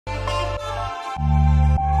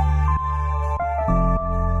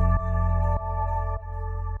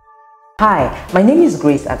Hi, my name is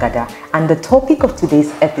Agada, and the topic of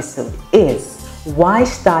today's episode is why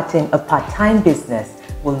starting a part-time business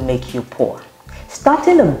will make you poor.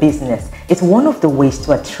 Starting a business is one of the ways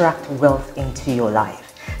to attract wealth into your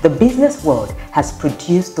life. The business world has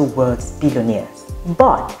produced the world's billionaires,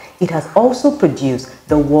 but it has also produced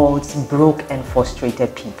the world's broke and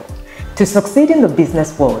frustrated people. To succeed in the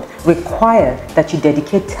business world requires that you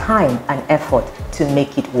dedicate time and effort to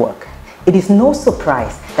make it work. It is no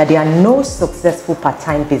surprise that there are no successful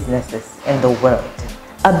part-time businesses in the world.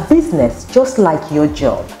 A business, just like your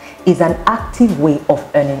job, is an active way of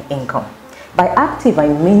earning income. By active, I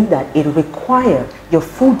mean that it requires your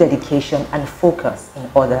full dedication and focus in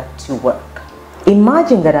order to work.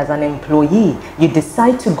 Imagine that as an employee, you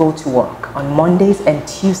decide to go to work on Mondays and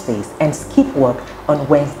Tuesdays and skip work on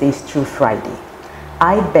Wednesdays through Friday.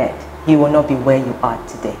 I bet you will not be where you are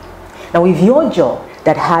today. Now, if your job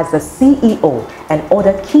that has a CEO and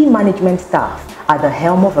other key management staff at the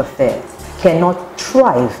helm of affairs cannot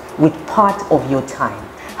thrive with part of your time,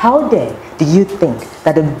 how then do you think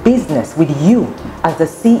that a business with you as the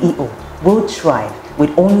CEO will thrive with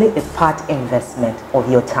only a part investment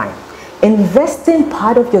of your time? Investing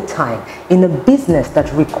part of your time in a business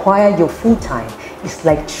that requires your full time is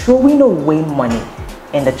like throwing away money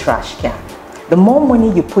in the trash can. The more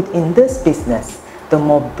money you put in this business, the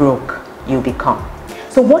more broke you become.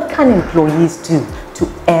 So what can employees do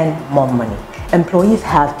to earn more money? Employees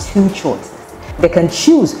have two choices. They can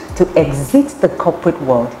choose to exit the corporate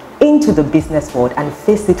world into the business world and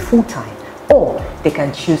face it full time, or they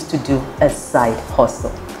can choose to do a side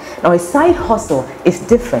hustle. Now, a side hustle is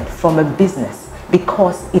different from a business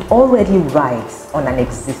because it already rides on an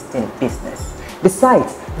existing business.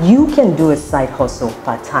 Besides, you can do a side hustle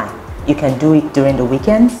part-time. You can do it during the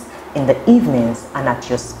weekends, in the evenings, and at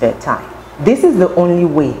your spare time. This is the only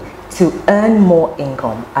way to earn more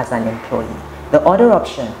income as an employee. The other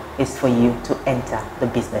option is for you to enter the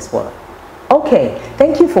business world. Okay,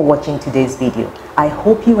 thank you for watching today's video. I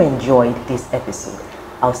hope you enjoyed this episode.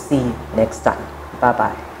 I'll see you next time.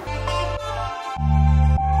 Bye-bye.